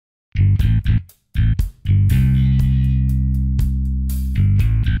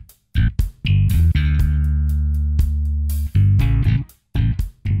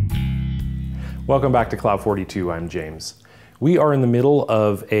Welcome back to Cloud 42, I'm James. We are in the middle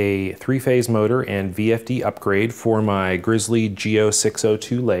of a three-phase motor and VFD upgrade for my Grizzly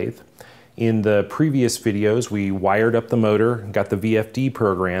G0602 lathe. In the previous videos, we wired up the motor, got the VFD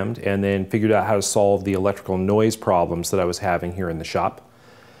programmed, and then figured out how to solve the electrical noise problems that I was having here in the shop.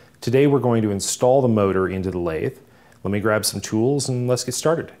 Today we're going to install the motor into the lathe. Let me grab some tools and let's get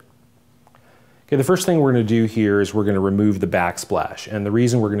started. Okay, the first thing we're going to do here is we're going to remove the backsplash, and the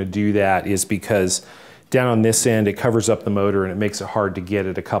reason we're going to do that is because down on this end it covers up the motor and it makes it hard to get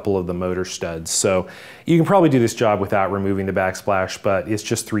at a couple of the motor studs. So you can probably do this job without removing the backsplash, but it's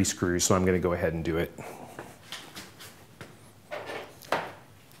just 3 screws, so I'm going to go ahead and do it.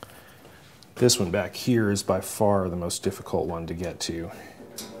 This one back here is by far the most difficult one to get to.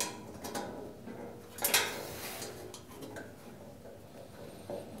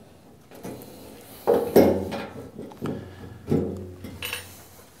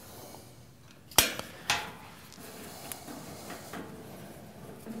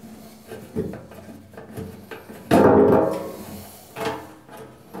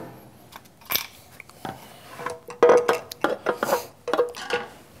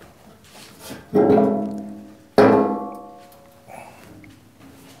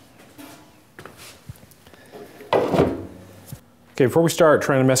 Okay, before we start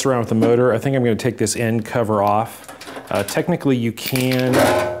trying to mess around with the motor, I think I'm going to take this end cover off. Technically, you can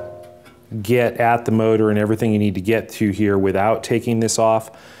get at the motor and everything you need to get to here without taking this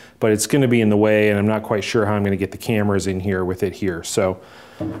off, but it's going to be in the way, and I'm not quite sure how I'm going to get the cameras in here with it here. So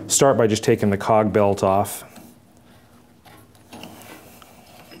start by just taking the cog belt off.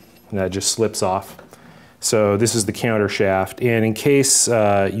 And that just slips off. So this is the counter shaft, and in case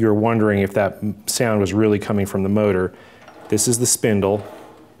you're wondering if that sound was really coming from the motor, this is the spindle.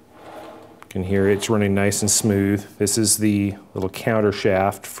 You can hear it's running nice and smooth. This is the little counter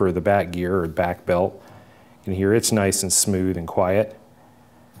shaft for the back gear or back belt. You can hear it's nice and smooth and quiet.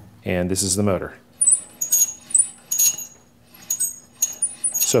 And this is the motor.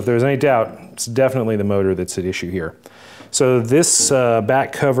 So if there's any doubt, it's definitely the motor that's at issue here. So this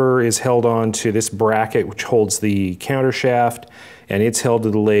back cover is held on to this bracket which holds the counter shaft, and it's held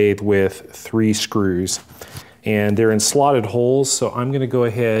to the lathe with 3 screws. And they're in slotted holes, so I'm going to go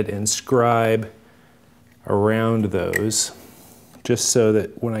ahead and scribe around those just so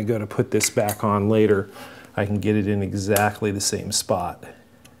that when I go to put this back on later, I can get it in exactly the same spot.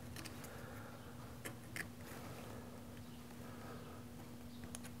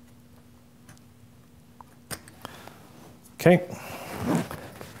 Okay.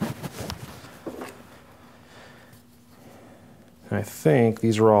 I think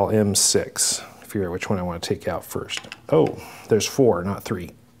these are all M6. Figure out which one I want to take out first. Oh, there's 4, not 3.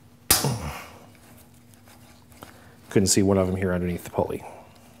 Couldn't see one of them here underneath the pulley.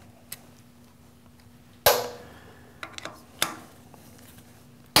 I'm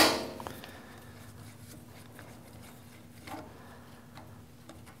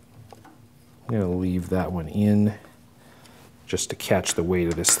going to leave that one in just to catch the weight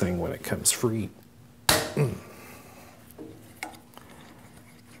of this thing when it comes free.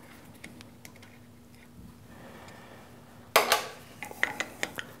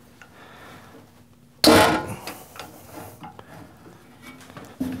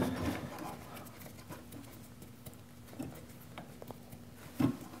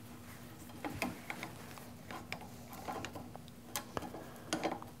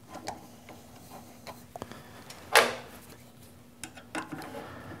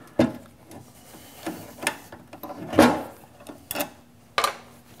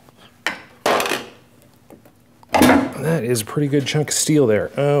 That is a pretty good chunk of steel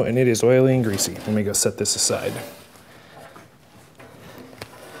there. Oh, and it is oily and greasy. Let me go set this aside.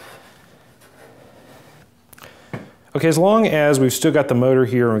 Okay, as long as we've still got the motor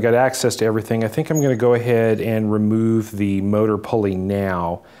here and we've got access to everything, I think I'm going to go ahead and remove the motor pulley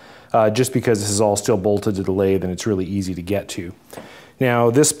now, just because this is all still bolted to the lathe and it's really easy to get to. Now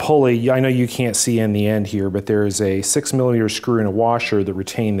this pulley, I know you can't see in the end here, but there is a 6mm screw and a washer that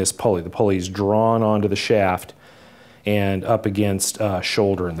retain this pulley. The pulley is drawn onto the shaft and up against a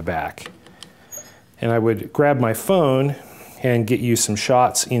shoulder in the back. And I would grab my phone and get you some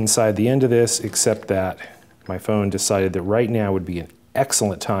shots inside the end of this, except that my phone decided that right now would be an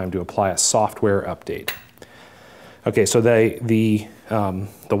excellent time to apply a software update. Okay, so the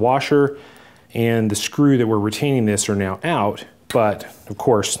washer and the screw that were retaining this are now out, but of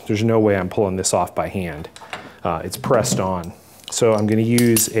course there's no way I'm pulling this off by hand. It's pressed on. So I'm going to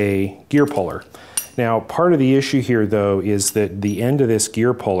use a gear puller. Now, part of the issue here, though, is that the end of this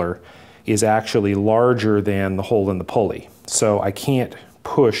gear puller is actually larger than the hole in the pulley. So I can't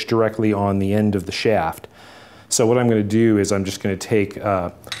push directly on the end of the shaft. So what I'm going to do is I'm just going to take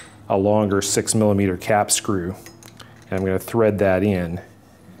a longer 6mm cap screw, and I'm going to thread that in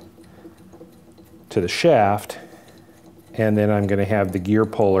to the shaft, and then I'm going to have the gear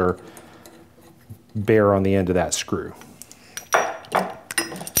puller bear on the end of that screw.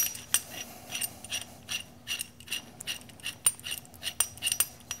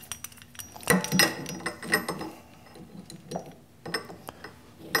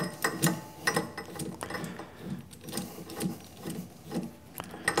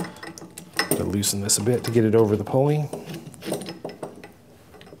 Loosen this a bit to get it over the pulley.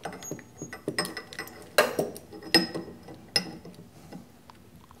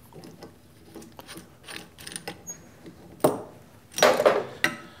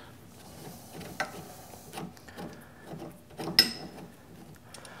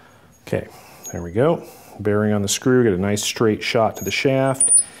 Okay, there we go. Bearing on the screw, get a nice straight shot to the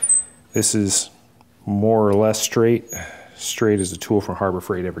shaft. This is more or less straight. Straight as a tool from Harbor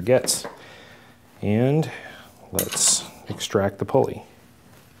Freight ever gets. And let's extract the pulley.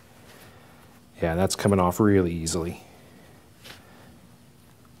 Yeah, that's coming off really easily.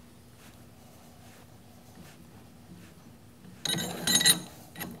 Okay,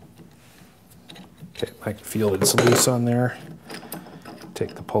 I can feel it's loose on there.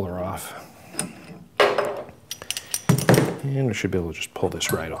 Take the puller off. And we should be able to just pull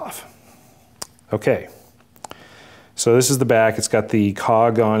this right off. Okay. So this is the back. It's got the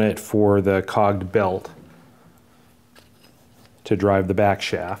cog on it for the cogged belt to drive the back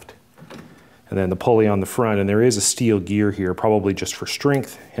shaft. And then the pulley on the front, and there is a steel gear here, probably just for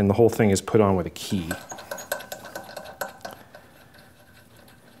strength, and the whole thing is put on with a key.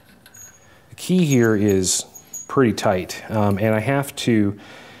 The key here is pretty tight, and I have to,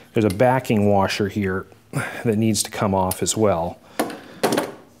 there's a backing washer here that needs to come off as well,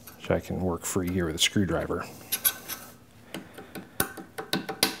 which I can work free here with a screwdriver.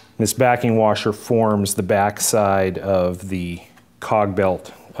 This backing washer forms the back side of the cog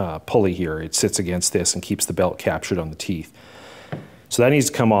belt pulley here. It sits against this and keeps the belt captured on the teeth. So that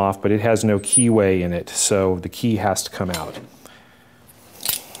needs to come off, but it has no keyway in it, so the key has to come out.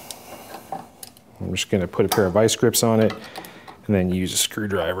 I'm just going to put a pair of vice grips on it and then use a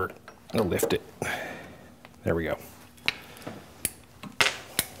screwdriver to lift it. There we go.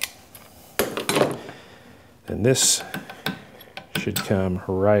 And this should come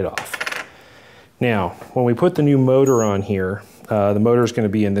right off. Now, when we put the new motor on here, the motor is going to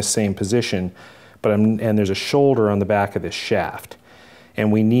be in this same position, and there's a shoulder on the back of this shaft.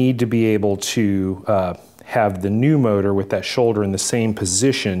 And we need to be able to have the new motor with that shoulder in the same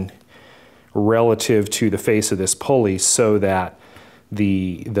position relative to the face of this pulley so that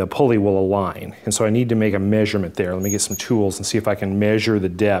the pulley will align. And so I need to make a measurement there. Let me get some tools and see if I can measure the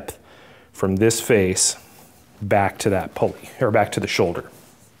depth from this face back to that pulley, or back to the shoulder.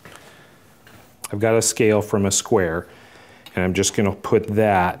 I've got a scale from a square, and I'm just going to put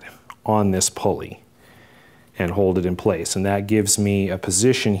that on this pulley and hold it in place. And that gives me a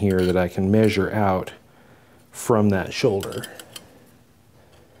position here that I can measure out from that shoulder.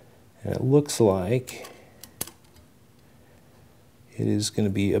 And it looks like it is going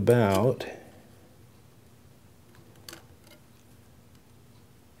to be about,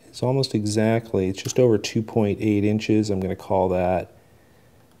 it's almost exactly, it's just over 2.8 inches. I'm going to call that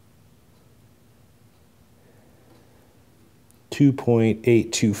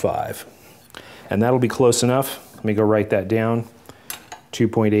 2.825. And that'll be close enough. Let me go write that down.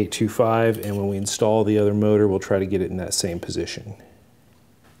 2.825, and when we install the other motor, we'll try to get it in that same position.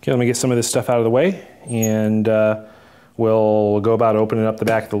 Okay, let me get some of this stuff out of the way, and we'll go about opening up the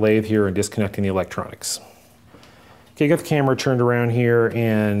back of the lathe here and disconnecting the electronics. Okay, got the camera turned around here,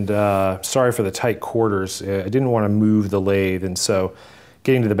 and sorry for the tight quarters. I didn't want to move the lathe, and so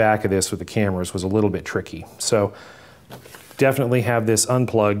getting to the back of this with the cameras was a little bit tricky. So definitely have this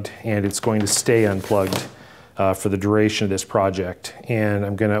unplugged, and it's going to stay unplugged for the duration of this project. And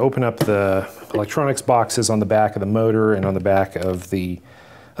I'm going to open up the electronics boxes on the back of the motor and on the back of the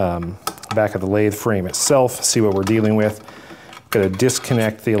lathe frame itself, see what we're dealing with. I'm going to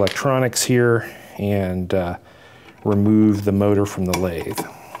disconnect the electronics here and remove the motor from the lathe.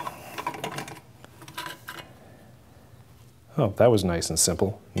 Oh, that was nice and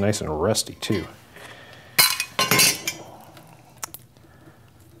simple. Nice and rusty too.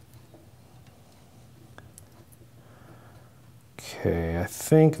 Okay, I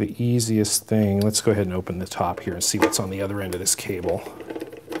think the easiest thing, let's go ahead and open the top here and see what's on the other end of this cable.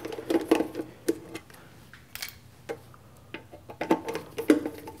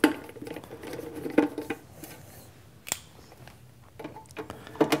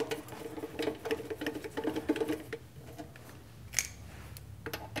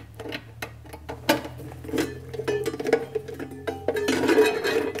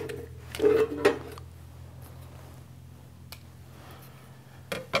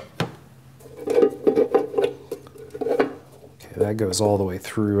 that goes all the way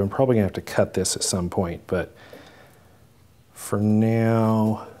through. I'm probably gonna have to cut this at some point, but for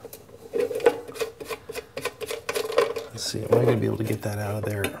now, let's see, am I gonna be able to get that out of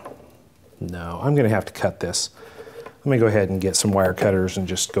there? No, I'm gonna have to cut this. Let me go ahead and get some wire cutters and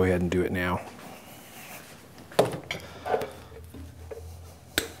just go ahead and do it now.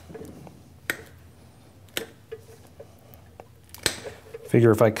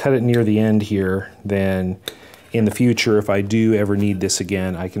 Figure if I cut it near the end here, then in the future, if I do ever need this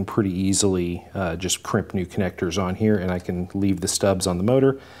again, I can pretty easily just crimp new connectors on here, and I can leave the stubs on the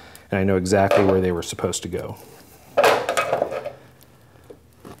motor, and I know exactly where they were supposed to go.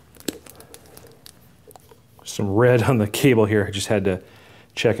 Some red on the cable here. I just had to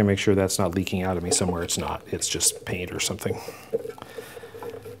check and make sure that's not leaking out of me somewhere. It's not. It's just paint or something.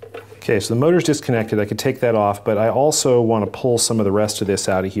 Okay, so the motor's disconnected. I could take that off, but I also want to pull some of the rest of this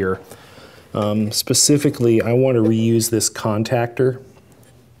out of here. Specifically, I want to reuse this contactor.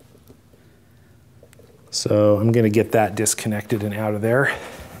 So I'm going to get that disconnected and out of there.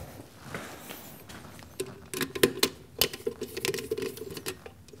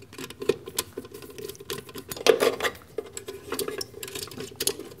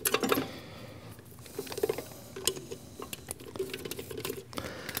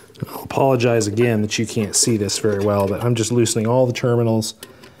 Apologize again that you can't see this very well, but I'm just loosening all the terminals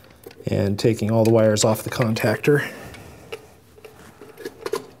and taking all the wires off the contactor.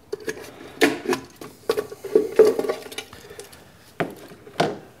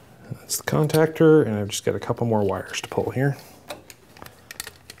 That's the contactor, and I've just got a couple more wires to pull here.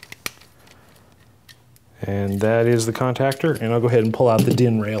 And that is the contactor, and I'll go ahead and pull out the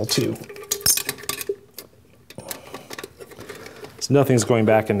DIN rail too. Nothing's going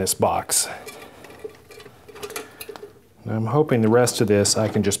back in this box. I'm hoping the rest of this I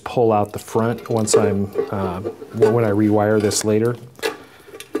can just pull out the front once when I rewire this later.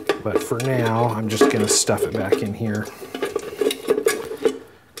 But for now, I'm just going to stuff it back in here.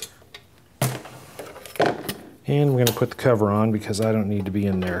 And we're going to put the cover on because I don't need to be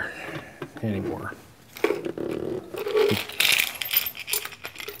in there anymore.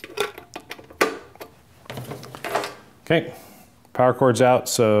 Okay. Power cord's out,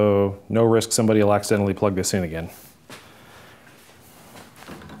 so no risk somebody will accidentally plug this in again.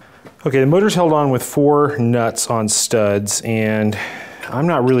 Okay, the motor's held on with 4 nuts on studs, and I'm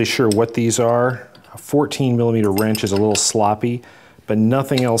not really sure what these are. A 14mm wrench is a little sloppy, but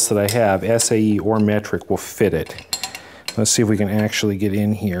nothing else that I have, SAE or metric, will fit it. Let's see if we can actually get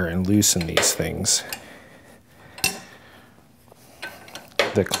in here and loosen these things.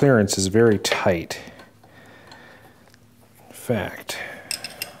 The clearance is very tight. Fact.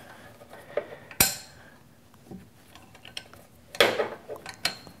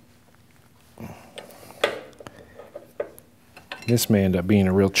 This may end up being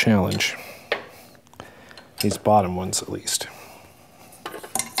a real challenge. These bottom ones, at least.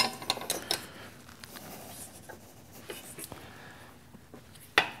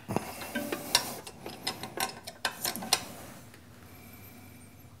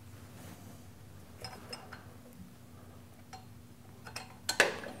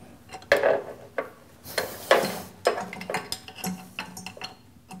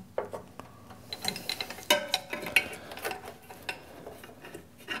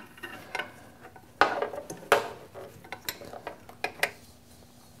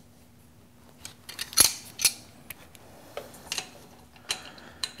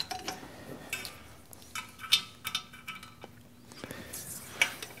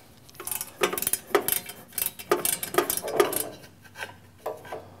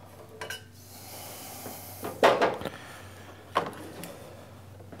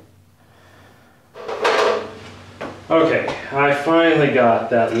 Okay, I finally got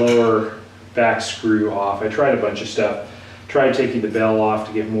that lower back screw off. I tried a bunch of stuff. Tried taking the bell off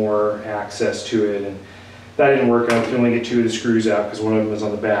to get more access to it, and that didn't work out. You can only get 2 of the screws out because one of them was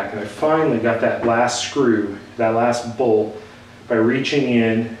on the back. And I finally got that last screw, that last bolt, by reaching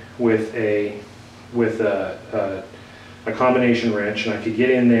in with a combination wrench, and I could get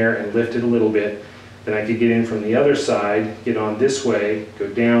in there and lift it a little bit. Then I could get in from the other side, get on this way, go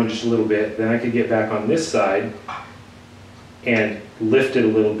down just a little bit. Then I could get back on this side and lift it a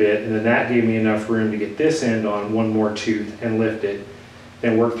little bit, and then that gave me enough room to get this end on one more tooth and lift it,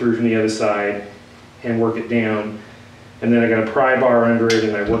 then work through from the other side and work it down. And then I got a pry bar under it,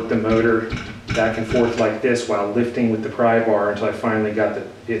 and I worked the motor back and forth like this while lifting with the pry bar until I finally got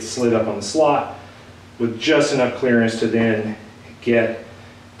it slid up on the slot with just enough clearance to then get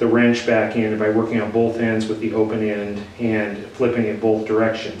the wrench back in by working on both ends with the open end and flipping it both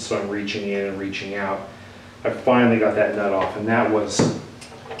directions, so I'm reaching in and reaching out. I finally got that nut off, and that was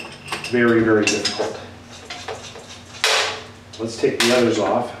very, very difficult. Let's take the others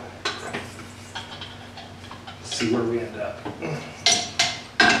off. Let's see where we end up.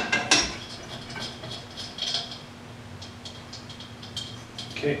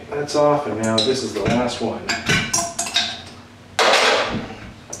 Okay, that's off, and now this is the last one.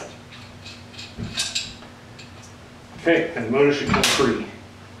 Okay, and the motor should come free.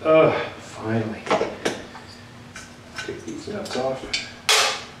 Finally. Take these nuts off.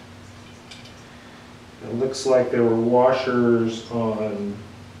 It looks like there were washers on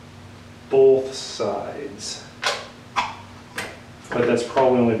both sides. But that's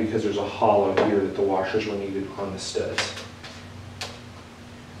probably only because there's a hollow here that the washers were needed on the studs.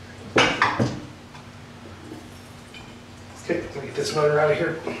 Okay, let me get this motor out of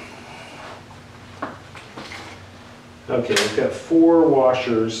here. Okay, we've got 4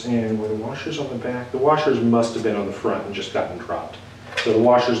 washers, and were the washers on the back? The washers must have been on the front and just gotten dropped. So the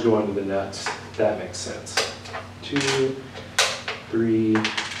washers go under the nuts. That makes sense. 2, 3,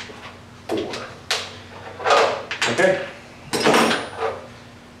 4. Okay.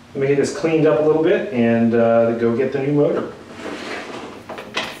 Let me get this cleaned up a little bit and go get the new motor.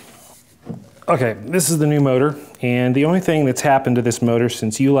 Okay, this is the new motor, and the only thing that's happened to this motor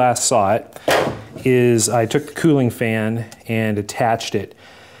since you last saw it is I took the cooling fan and attached it,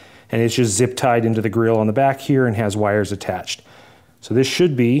 and it's just zip tied into the grill on the back here and has wires attached. So this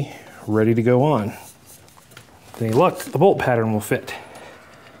should be ready to go on. With any luck, the bolt pattern will fit.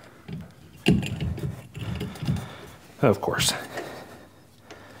 Of course.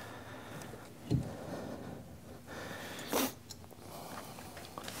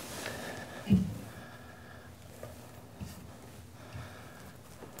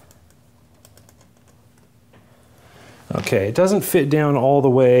 Okay, it doesn't fit down all the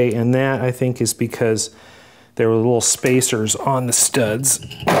way, and that I think is because there were little spacers on the studs.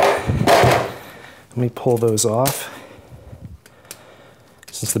 Let me pull those off,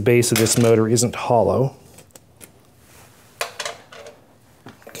 since the base of this motor isn't hollow.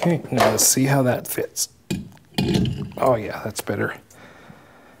 Okay, now let's see how that fits. Oh yeah, that's better.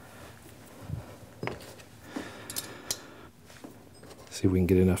 See if we can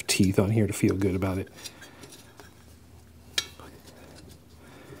get enough teeth on here to feel good about it.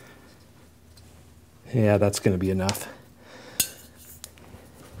 Yeah, that's going to be enough.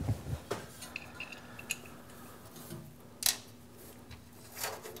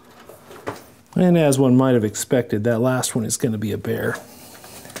 And as one might have expected, that last one is going to be a bear.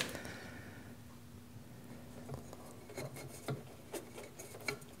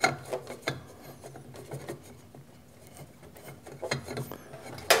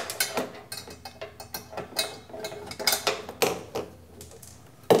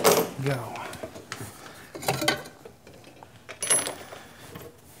 Go.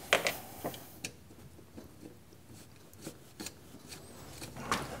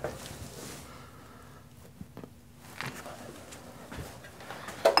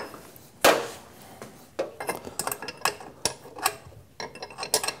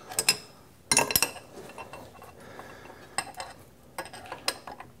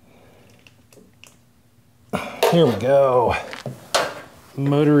 Here we go.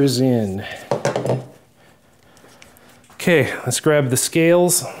 Motor is in. Okay, let's grab the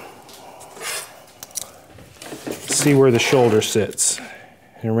scales. See where the shoulder sits.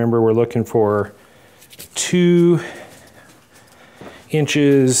 And remember, we're looking for 2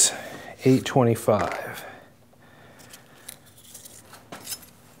 inches 825.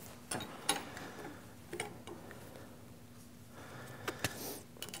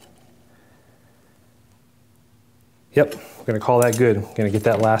 Yep, we're going to call that good. Going to get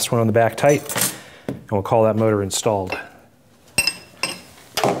that last one on the back tight, and we'll call that motor installed.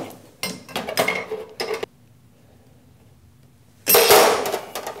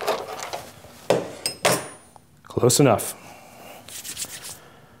 Close enough.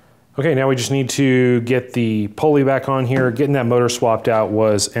 Okay, now we just need to get the pulley back on here. Getting that motor swapped out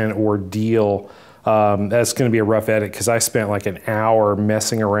was an ordeal. That's going to be a rough edit because I spent like an hour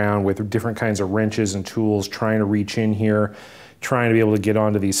messing around with different kinds of wrenches and tools trying to reach in here, trying to be able to get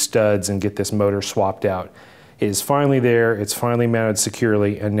onto these studs and get this motor swapped out. It is finally there, it's finally mounted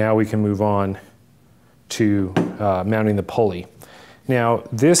securely, and now we can move on to mounting the pulley. Now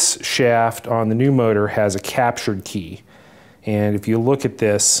this shaft on the new motor has a captured key, and if you look at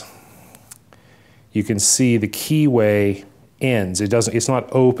this, you can see the keyway ends. It's not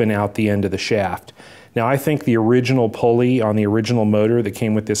open out the end of the shaft. Now I think the original pulley on the original motor that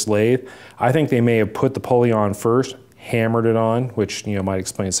came with this lathe, I think they may have put the pulley on first, hammered it on, which might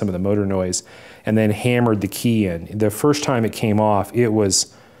explain some of the motor noise, and then hammered the key in. The first time it came off, it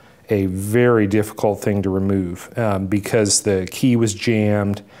was a very difficult thing to remove because the key was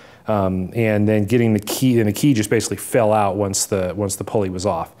jammed, and then getting the key, and the key just basically fell out once the pulley was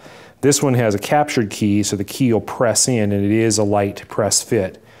off. This one has a captured key, so the key will press in, and it is a light press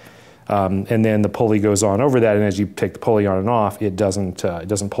fit. And then the pulley goes on over that, and as you take the pulley on and off, it doesn't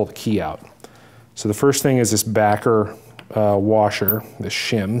pull the key out. So the first thing is this backer washer, this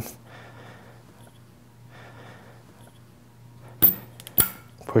shim.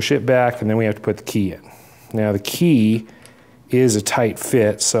 Push it back, and then we have to put the key in. Now the key is a tight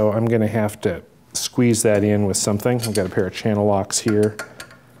fit, so I'm going to have to squeeze that in with something. I've got a pair of channel locks here.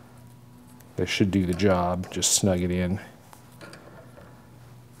 They should do the job. Just snug it in.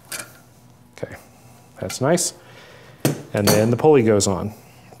 Okay, that's nice. And then the pulley goes on.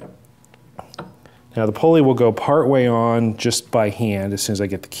 Now the pulley will go part way on just by hand as soon as I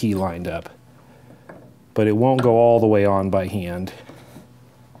get the key lined up. But it won't go all the way on by hand.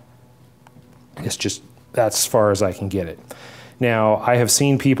 It's just, that's as far as I can get it. Now, I have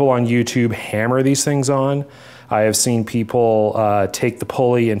seen people on YouTube hammer these things on. I have seen people take the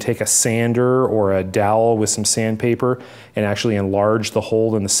pulley and take a sander or a dowel with some sandpaper and actually enlarge the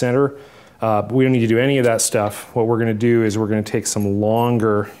hole in the center. We don't need to do any of that stuff. What we're going to do is we're going to take some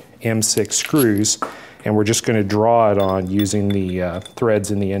longer M6 screws, and we're just going to draw it on using the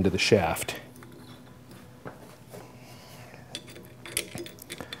threads in the end of the shaft.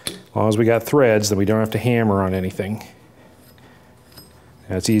 As long as we got threads, then we don't have to hammer on anything.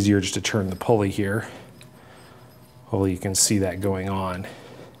 Now it's easier just to turn the pulley here. Hopefully you can see that going on.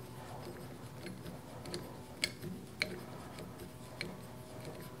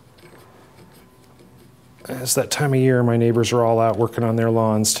 It's that time of year, my neighbors are all out working on their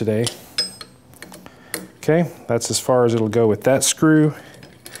lawns today. Okay, that's as far as it'll go with that screw.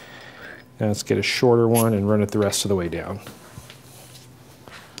 Now let's get a shorter one and run it the rest of the way down.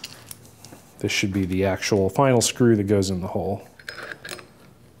 This should be the actual final screw that goes in the hole.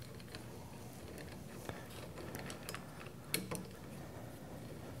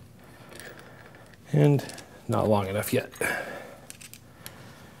 And not long enough yet. Got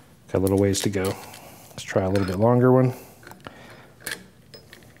a little ways to go. Let's try a little bit longer one.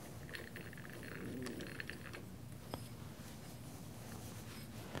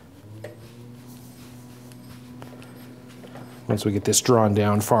 Once we get this drawn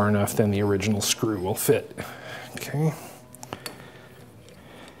down far enough, then the original screw will fit. Okay.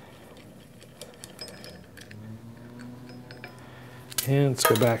 And let's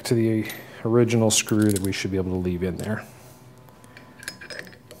go back to the original screw that we should be able to leave in there.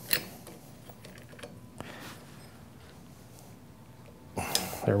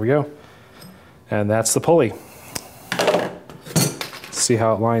 There we go. And that's the pulley. Let's see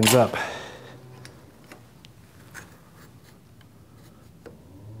how it lines up.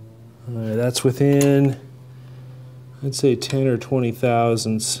 That's within, I'd say 10 or 20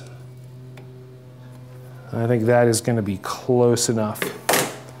 thousandths. I think that is going to be close enough.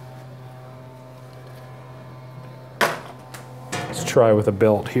 Let's try with a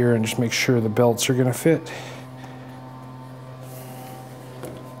belt here and just make sure the belts are going to fit.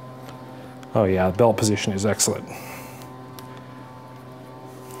 Oh yeah, the belt position is excellent.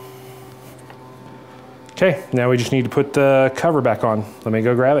 Okay, now we just need to put the cover back on. Let me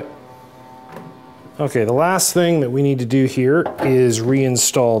go grab it. Okay, the last thing that we need to do here is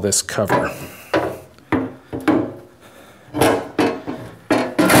reinstall this cover.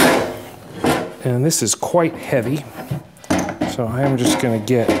 And this is quite heavy, so I'm just going to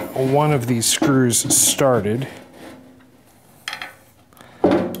get one of these screws started.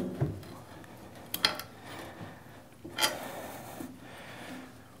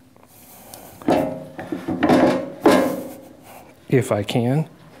 If I can.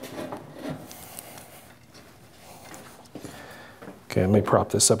 Okay, let me prop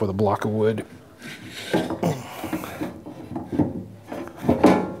this up with a block of wood.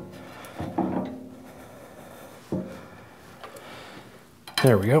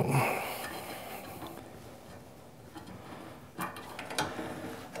 There we go.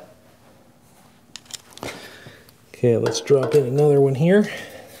 Okay, let's drop in another one here.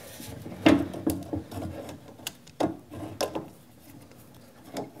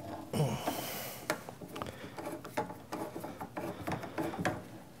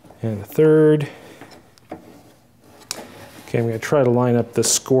 And the third. Okay, I'm going to try to line up the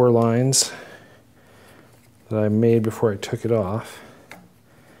score lines that I made before I took it off.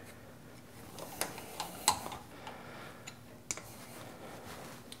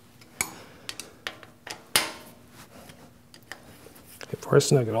 Before I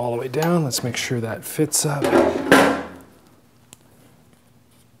snug it all the way down, let's make sure that fits up.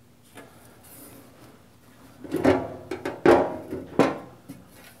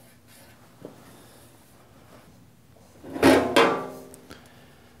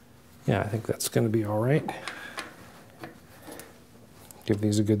 Yeah, I think that's going to be all right. Give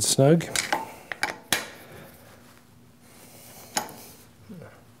these a good snug.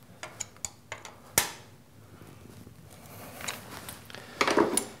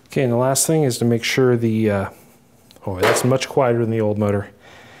 Okay, and the last thing is to make sure the, oh, that's much quieter than the old motor.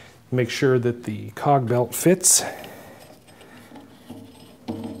 Make sure that the cog belt fits.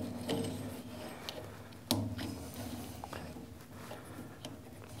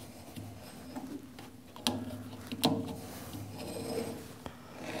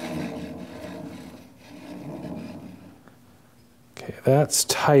 Okay, that's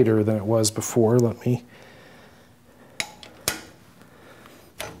tighter than it was before. Let me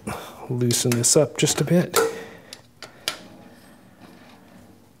loosen this up just a bit.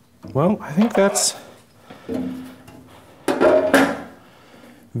 Well, I think that's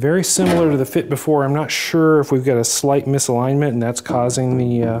very similar to the fit before. I'm not sure if we've got a slight misalignment and that's causing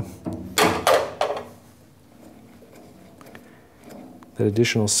the that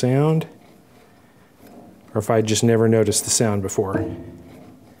additional sound, or if I just never noticed the sound before.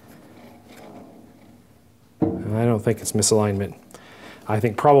 I don't think it's misalignment. I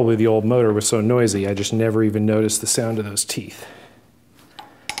think probably the old motor was so noisy, I just never even noticed the sound of those teeth.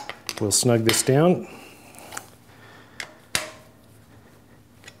 We'll snug this down.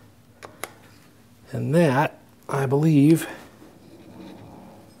 And that, I believe,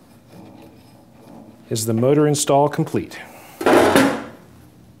 is the motor install complete.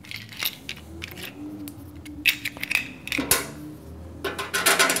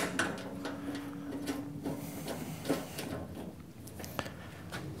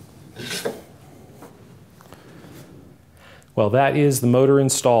 Well, that is the motor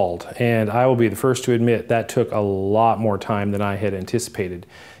installed, and I will be the first to admit that took a lot more time than I had anticipated,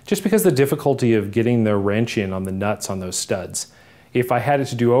 just because of the difficulty of getting the wrench in on the nuts on those studs. If I had it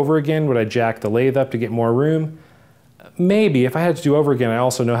to do over again, would I jack the lathe up to get more room? Maybe. If I had to do over again, I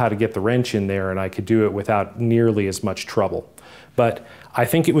also know how to get the wrench in there, and I could do it without nearly as much trouble. But I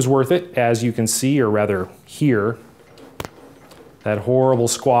think it was worth it. As you can see, or rather hear, that horrible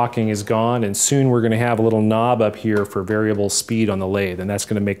squawking is gone, and soon we're going to have a little knob up here for variable speed on the lathe, and that's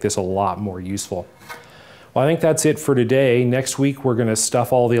going to make this a lot more useful. Well, I think that's it for today. Next week we're going to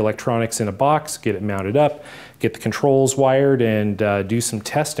stuff all the electronics in a box, get it mounted up, get the controls wired, and do some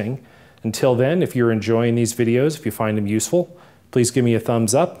testing. Until then, if you're enjoying these videos, if you find them useful, please give me a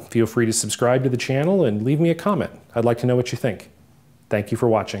thumbs up. Feel free to subscribe to the channel and leave me a comment. I'd like to know what you think. Thank you for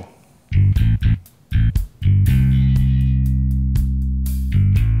watching.